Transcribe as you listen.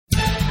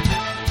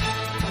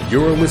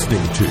You're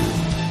listening to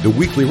the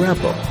Weekly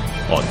Wrap-Up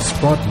on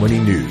Sprott Money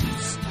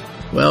News.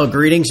 Well,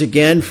 greetings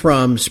again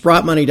from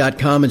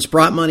SprottMoney.com and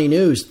Sprott Money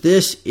News.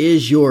 This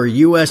is your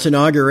U.S.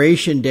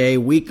 Inauguration Day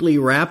Weekly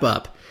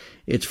Wrap-Up.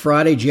 It's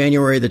Friday,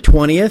 January the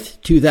 20th,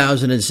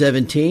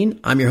 2017.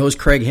 I'm your host,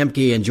 Craig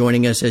Hemke, and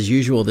joining us as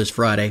usual this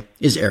Friday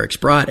is Eric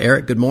Sprott.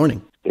 Eric, good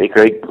morning. Hey,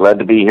 Craig. Glad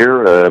to be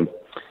here.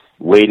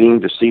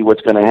 Waiting to see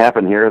what's going to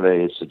happen here.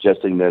 They're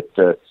suggesting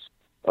that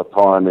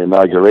upon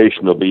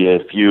inauguration there'll be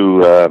a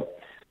few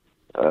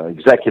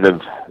executive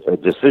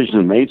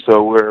decisions made,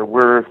 so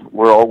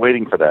we're all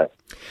waiting for that.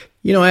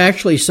 You know, I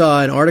actually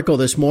saw an article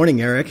this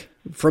morning, Eric,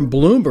 from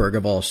Bloomberg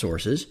of all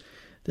sources,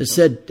 that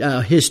said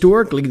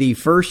historically the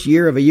first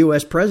year of a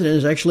U.S. president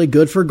is actually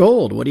good for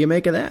gold. What do you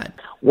make of that?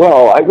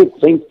 Well, I would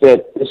think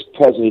that this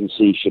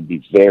presidency should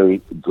be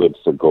very good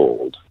for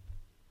gold,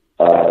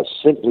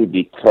 simply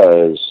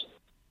because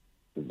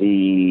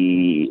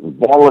the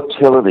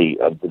volatility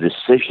of the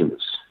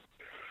decisions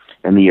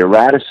and the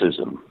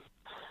erraticism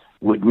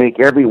would make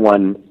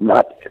everyone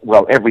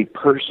every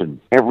person,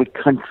 every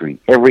country,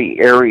 every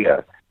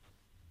area,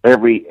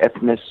 every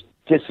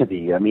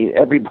ethnicity. I mean,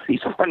 everybody's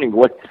wondering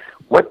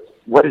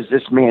what is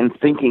this man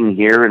thinking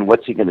here, and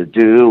what's he going to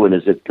do, and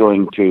is it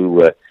going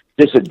to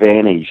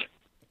disadvantage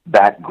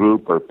that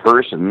group or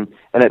person?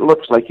 And it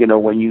looks like,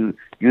 when you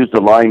use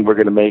the line, we're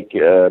going to make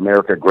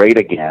America great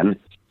again,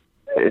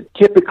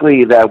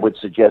 typically that would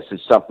suggest that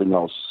something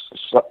else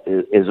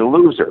is a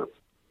loser.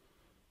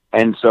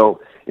 And so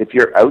if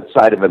you're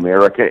outside of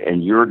America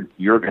and you're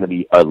going to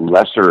be a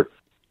lesser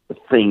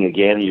thing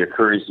again, your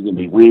currency is going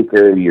to be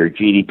weaker, your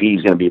GDP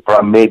is going to be a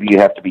problem, maybe you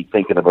have to be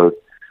thinking about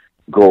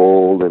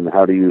gold and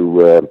how do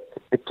you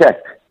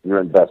protect your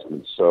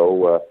investments.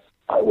 So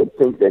I would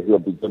think that he'll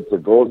be good for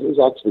gold. He's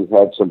actually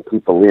had some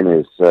people in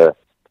his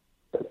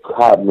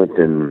cabinet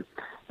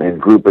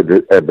and group of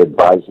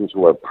advisors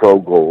who are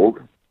pro-gold,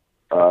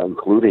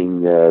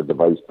 including the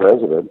vice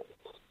president.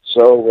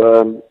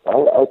 So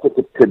I think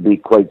it could be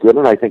quite good,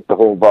 and I think the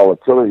whole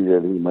volatility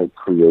that he might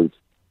create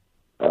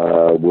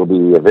will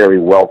be a very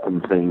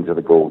welcome thing to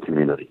the gold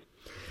community.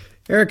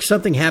 Eric,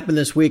 something happened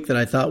this week that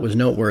I thought was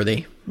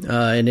noteworthy,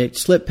 and it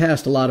slipped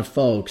past a lot of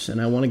folks, and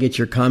I want to get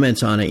your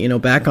comments on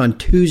it. Back on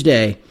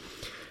Tuesday,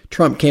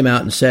 Trump came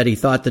out and said he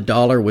thought the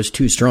dollar was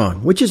too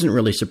strong, which isn't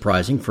really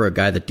surprising for a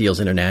guy that deals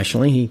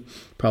internationally. He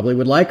probably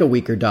would like a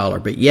weaker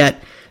dollar, but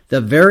yet the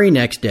very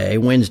next day,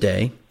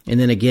 Wednesday, and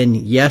then again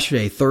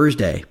yesterday,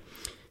 Thursday,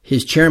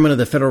 his chairman of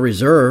the Federal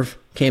Reserve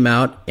came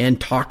out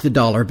and talked the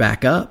dollar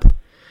back up.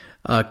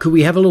 Could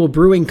we have a little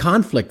brewing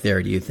conflict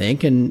there, do you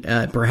think? And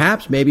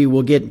perhaps maybe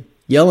we'll get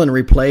Yellen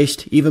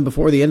replaced even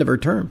before the end of her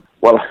term.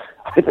 Well,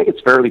 I think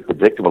it's fairly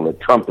predictable that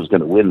Trump is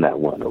going to win that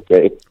one,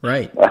 okay?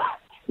 Right.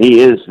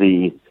 He is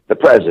the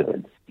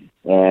president.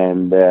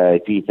 And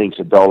if he thinks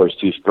the dollar's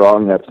too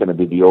strong, that's going to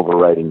be the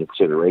overriding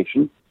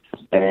consideration.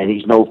 And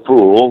he's no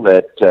fool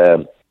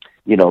that,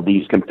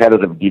 these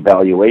competitive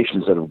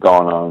devaluations that have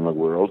gone on in the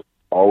world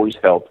always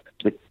help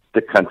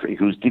the country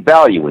who's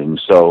devaluing.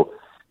 So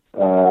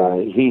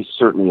he's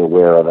certainly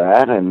aware of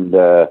that. And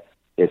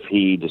if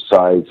he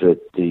decides that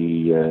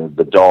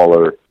the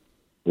dollar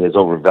is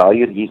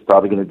overvalued, he's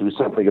probably going to do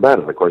something about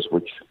it, of course,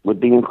 which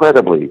would be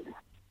incredibly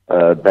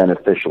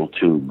beneficial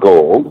to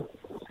gold.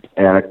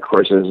 And, of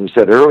course, as we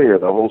said earlier,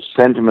 the whole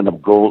sentiment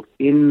of gold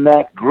in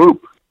that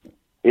group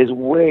is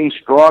way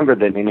stronger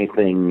than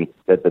anything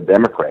that the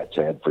Democrats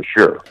had, for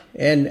sure.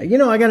 And,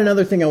 I got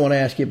another thing I want to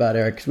ask you about,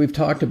 Eric, because we've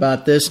talked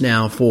about this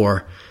now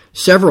for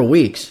several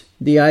weeks.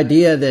 The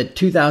idea that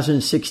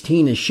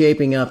 2016 is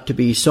shaping up to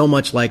be so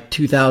much like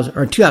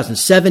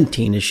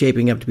 2017 is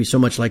shaping up to be so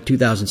much like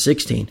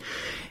 2016,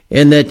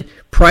 and that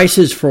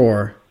prices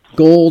for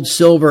gold,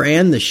 silver,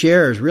 and the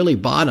shares really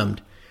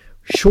bottomed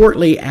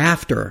shortly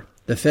after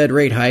the Fed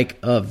rate hike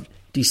of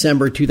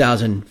December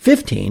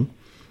 2015.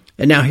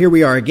 And now here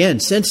we are again.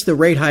 Since the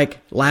rate hike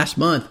last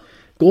month,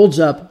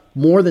 gold's up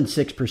more than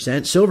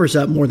 6%, silver's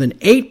up more than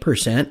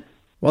 8%,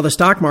 while the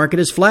stock market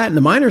is flat and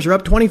the miners are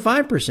up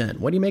 25%.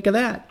 What do you make of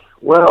that?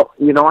 Well,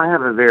 I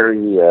have a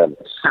very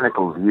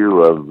cynical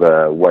view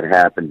of what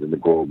happens in the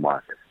gold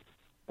market.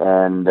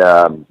 And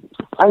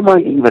I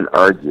might even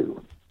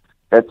argue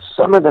that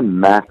some of the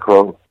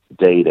macro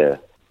data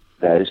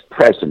that is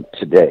present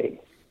today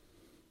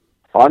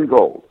on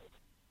gold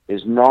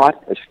is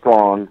not as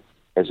strong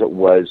as it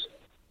was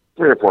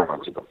 3 or 4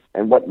 months ago.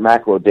 And what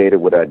macro data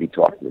would I be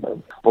talking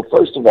about? Well,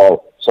 first of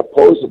all,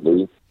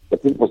 supposedly the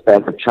People's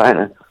Bank of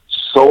China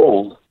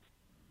sold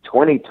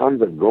 20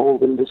 tons of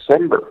gold in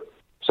December.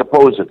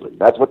 Supposedly.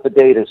 That's what the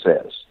data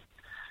says.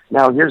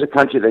 Now, here's a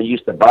country that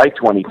used to buy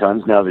 20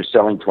 tons. Now they're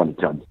selling 20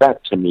 tons.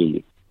 That, to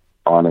me,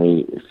 on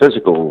a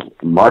physical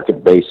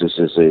market basis,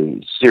 is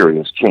a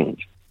serious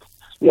change.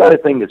 The other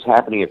thing that's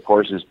happening, of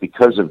course, is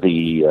because of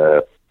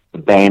the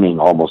banning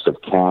almost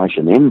of cash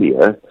in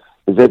India,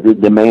 is that the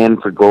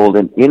demand for gold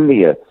in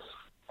India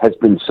has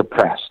been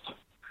suppressed.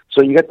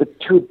 So you got the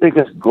two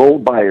biggest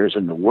gold buyers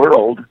in the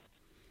world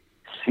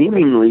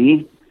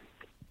seemingly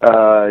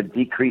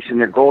decreasing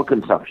their gold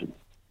consumption.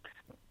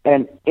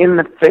 And in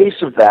the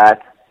face of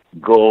that,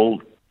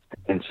 gold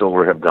and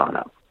silver have gone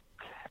up,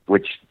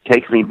 which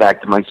takes me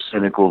back to my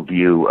cynical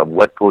view of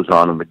what goes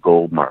on in the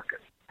gold market.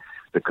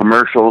 The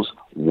commercials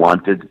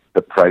wanted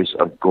the price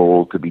of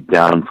gold to be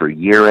down for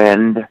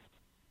year-end.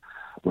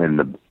 When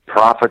the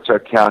profits are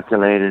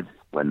calculated,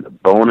 when the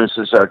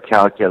bonuses are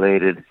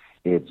calculated,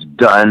 it's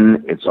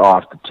done, it's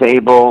off the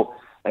table,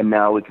 and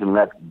now we can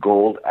let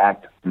gold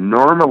act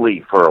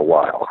normally for a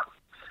while.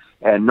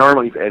 And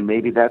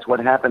maybe that's what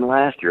happened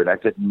last year. It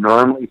acted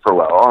normally for a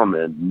while.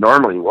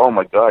 Normally, oh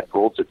my God,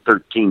 gold's at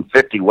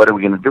 $1,350. What are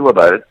we going to do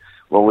about it?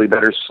 Well, we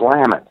better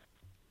slam it.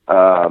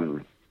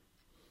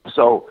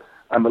 So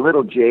I'm a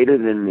little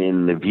jaded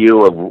in the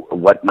view of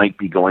what might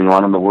be going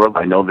on in the world.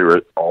 I know there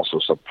are also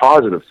some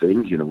positive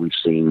things. You know, we've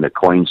seen the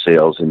coin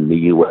sales in the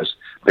U.S.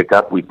 pick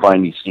up. We've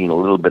finally seen a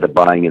little bit of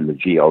buying in the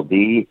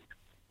GLD.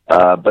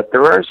 But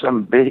there are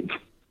some big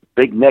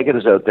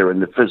negatives out there in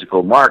the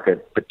physical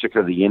market,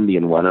 particularly the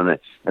Indian one.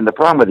 And the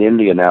problem with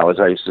India now is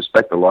I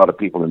suspect a lot of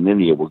people in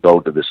India will go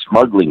to the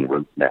smuggling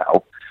route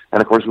now. And,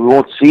 of course, we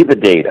won't see the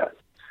data.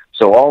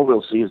 So all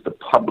we'll see is the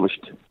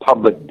published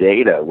public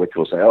data, which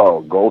will say,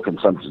 oh, gold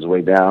consumption is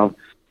way down,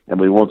 and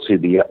we won't see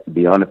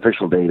the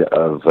unofficial data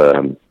of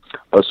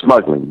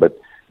smuggling. But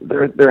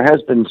there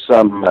has been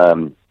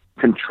some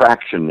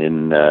contraction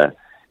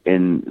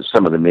in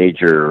some of the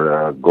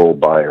major gold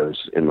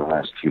buyers in the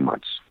last few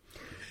months.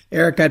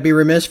 Eric, I'd be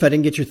remiss if I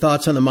didn't get your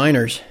thoughts on the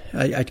miners.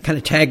 I kind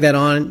of tagged that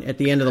on at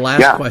the end of the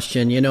last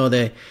question. You know,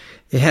 they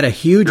had a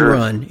huge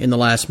run in the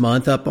last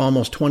month, up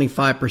almost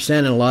 25%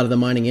 in a lot of the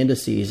mining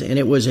indices. And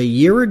it was a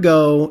year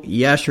ago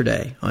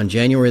yesterday, on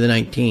January the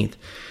 19th,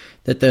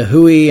 that the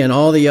Hui and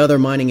all the other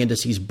mining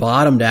indices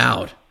bottomed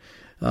out.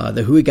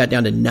 The Hui got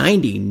down to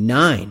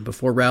 99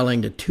 before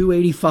rallying to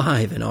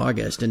 285 in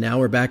August, and now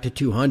we're back to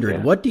 200.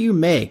 Yeah. What do you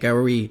make?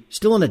 Are we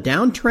still in a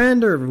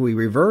downtrend, or have we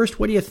reversed?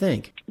 What do you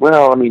think?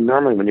 Well, I mean,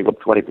 normally when you go up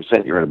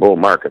 20%, you're in a bull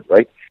market,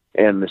 right?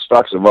 And the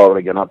stocks have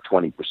already gone up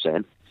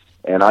 20%.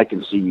 And I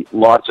can see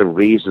lots of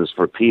reasons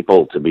for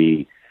people to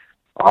be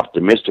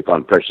optimistic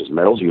on precious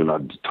metals. You and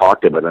I've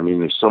talked about it. I mean,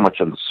 there's so much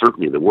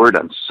uncertainty. The word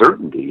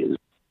uncertainty is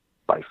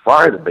by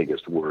far the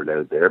biggest word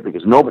out there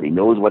because nobody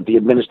knows what the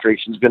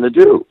administration's going to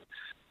do,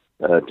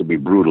 to be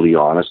brutally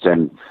honest.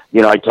 And,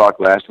 you know, I talked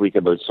last week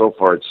about so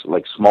far it's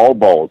like small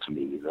ball to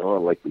me, you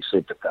know, like we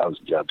saved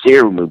 1,000 jobs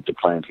here, we moved to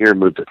plant here,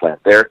 moved to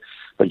plant there.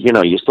 But, you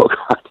know, you still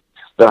got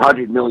the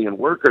 100 million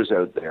workers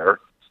out there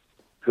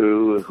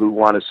who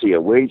want to see a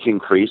wage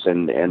increase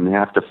and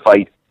have to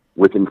fight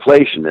with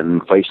inflation.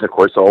 And inflation, of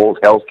course, the whole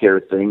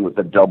healthcare thing with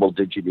the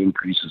double-digit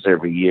increases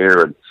every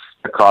year and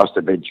the cost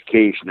of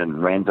education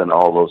and rent and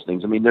all those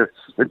things. I mean, they're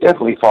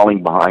definitely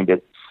falling behind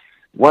it.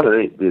 One of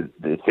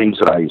the things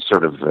that I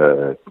sort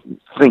of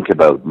think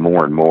about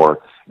more and more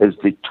is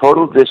the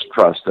total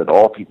distrust that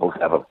all people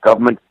have of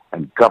government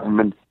and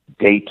government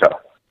data.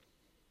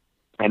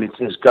 And it's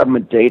this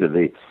government data,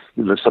 the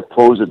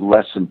supposed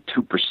less than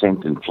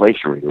 2%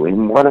 inflation rate. I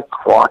mean, what a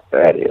crock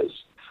that is.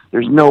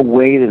 There's no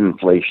way that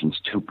inflation's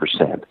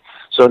 2%.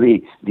 So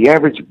the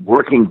average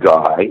working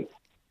guy,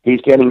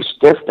 he's getting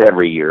stiffed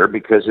every year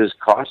because his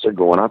costs are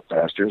going up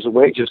faster, his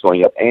wages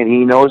going up, and he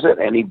knows it,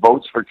 and he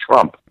votes for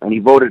Trump, and he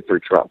voted for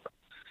Trump.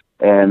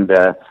 And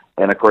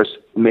of course,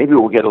 maybe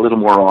we'll get a little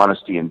more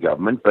honesty in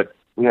government, but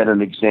we had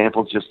an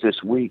example just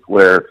this week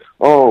where,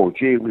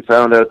 we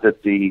found out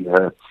that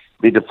the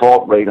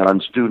default rate on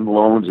student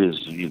loans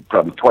is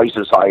probably twice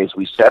as high as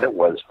we said it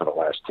was for the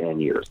last 10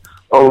 years.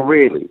 Oh,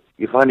 really?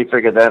 You finally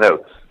figured that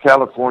out.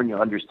 California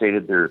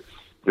understated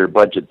their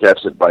budget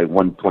deficit by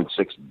 $1.6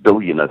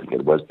 billion, I think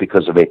it was,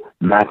 because of a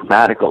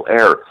mathematical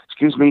error.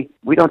 Excuse me,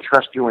 we don't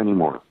trust you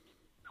anymore.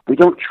 We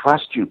don't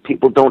trust you.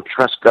 People don't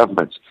trust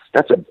governments.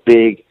 That's a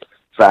big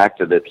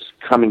factor that's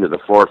coming to the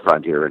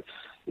forefront here. And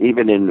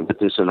even with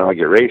this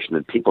inauguration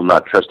and people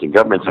not trusting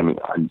governments, I mean,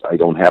 I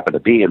don't happen to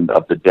be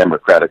of the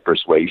Democratic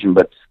persuasion,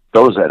 but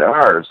those that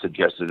are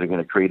suggested they're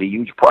going to create a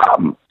huge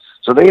problem.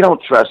 So they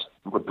don't trust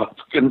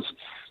Republicans.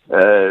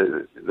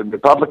 The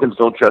Republicans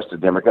don't trust the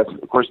Democrats.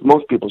 Of course,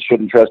 most people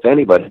shouldn't trust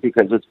anybody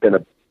because it's been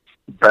a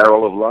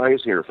barrel of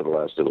lies here for the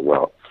last little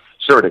while.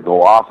 Sure, to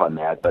go off on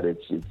that, but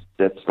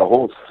that's the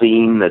whole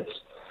theme that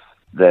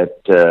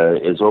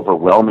is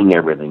overwhelming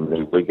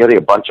everything. We're getting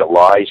a bunch of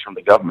lies from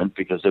the government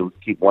because they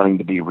keep wanting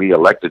to be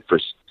reelected for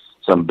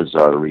some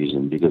bizarre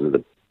reason because of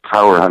the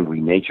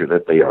power-hungry nature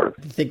that they are.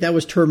 I think that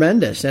was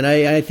tremendous, and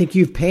I think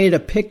you've painted a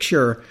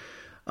picture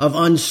of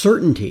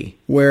uncertainty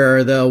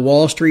where the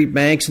Wall Street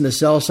banks and the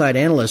sell-side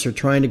analysts are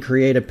trying to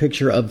create a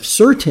picture of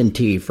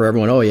certainty for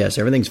everyone. Oh, yes,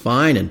 everything's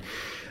fine and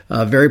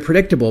very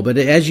predictable. But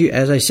as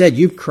I said,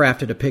 you've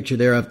crafted a picture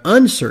there of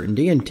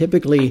uncertainty, and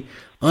typically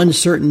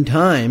uncertain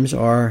times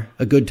are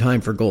a good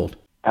time for gold.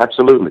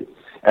 Absolutely.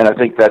 And I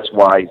think that's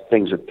why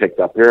things have picked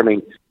up here. I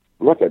mean,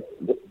 look at,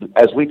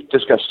 as we've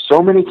discussed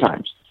so many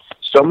times,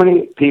 so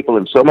many people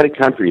in so many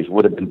countries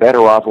would have been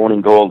better off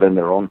owning gold than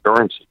their own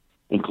currency,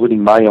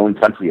 including my own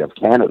country of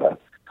Canada.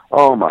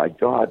 Oh, my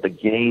God, the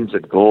gains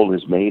that gold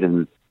has made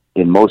in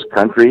most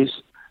countries,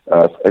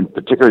 and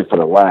particularly for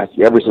the last,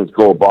 ever since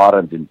gold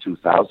bottomed in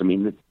 2000, I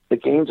mean, the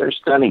gains are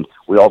stunning.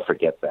 We all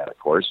forget that, of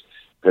course,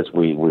 because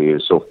we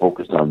are so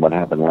focused on what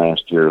happened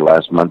last year,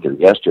 last month, or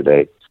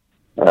yesterday.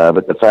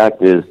 But the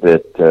fact is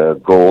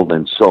that gold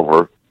and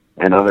silver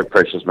and other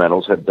precious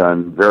metals have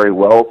done very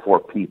well for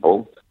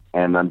people,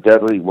 and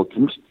undoubtedly will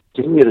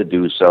continue to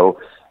do so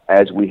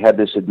as we have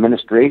this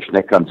administration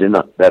that comes in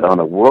that on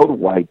a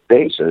worldwide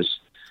basis,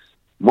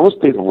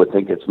 most people would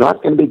think it's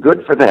not going to be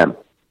good for them.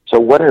 So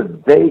what are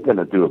they going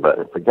to do about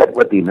it? Forget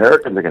what the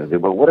Americans are going to do,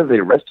 but what are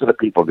the rest of the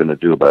people going to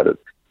do about it?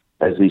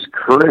 As these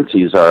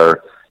currencies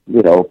are,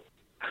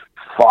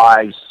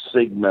 Phi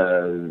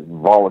Sigma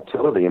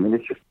volatility, I mean,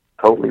 it's just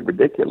totally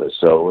ridiculous.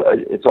 So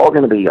it's all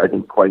going to be, I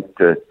think, quite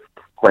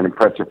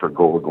impressive for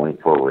gold going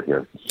forward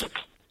here.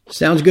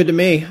 Sounds good to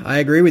me. I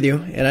agree with you,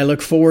 and I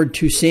look forward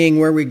to seeing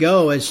where we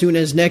go as soon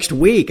as next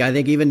week. I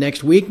think even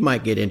next week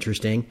might get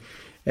interesting,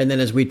 and then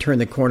as we turn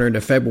the corner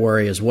into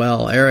February as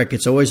well. Eric,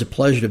 it's always a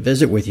pleasure to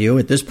visit with you.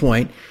 At this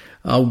point,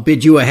 I'll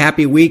bid you a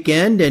happy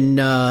weekend and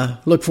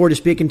look forward to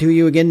speaking to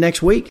you again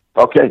next week.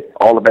 Okay.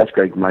 All the best,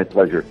 Greg. My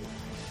pleasure.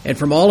 And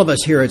from all of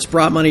us here at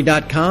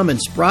SprottMoney.com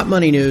and Sprott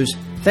Money News,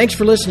 thanks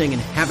for listening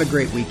and have a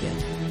great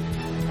weekend.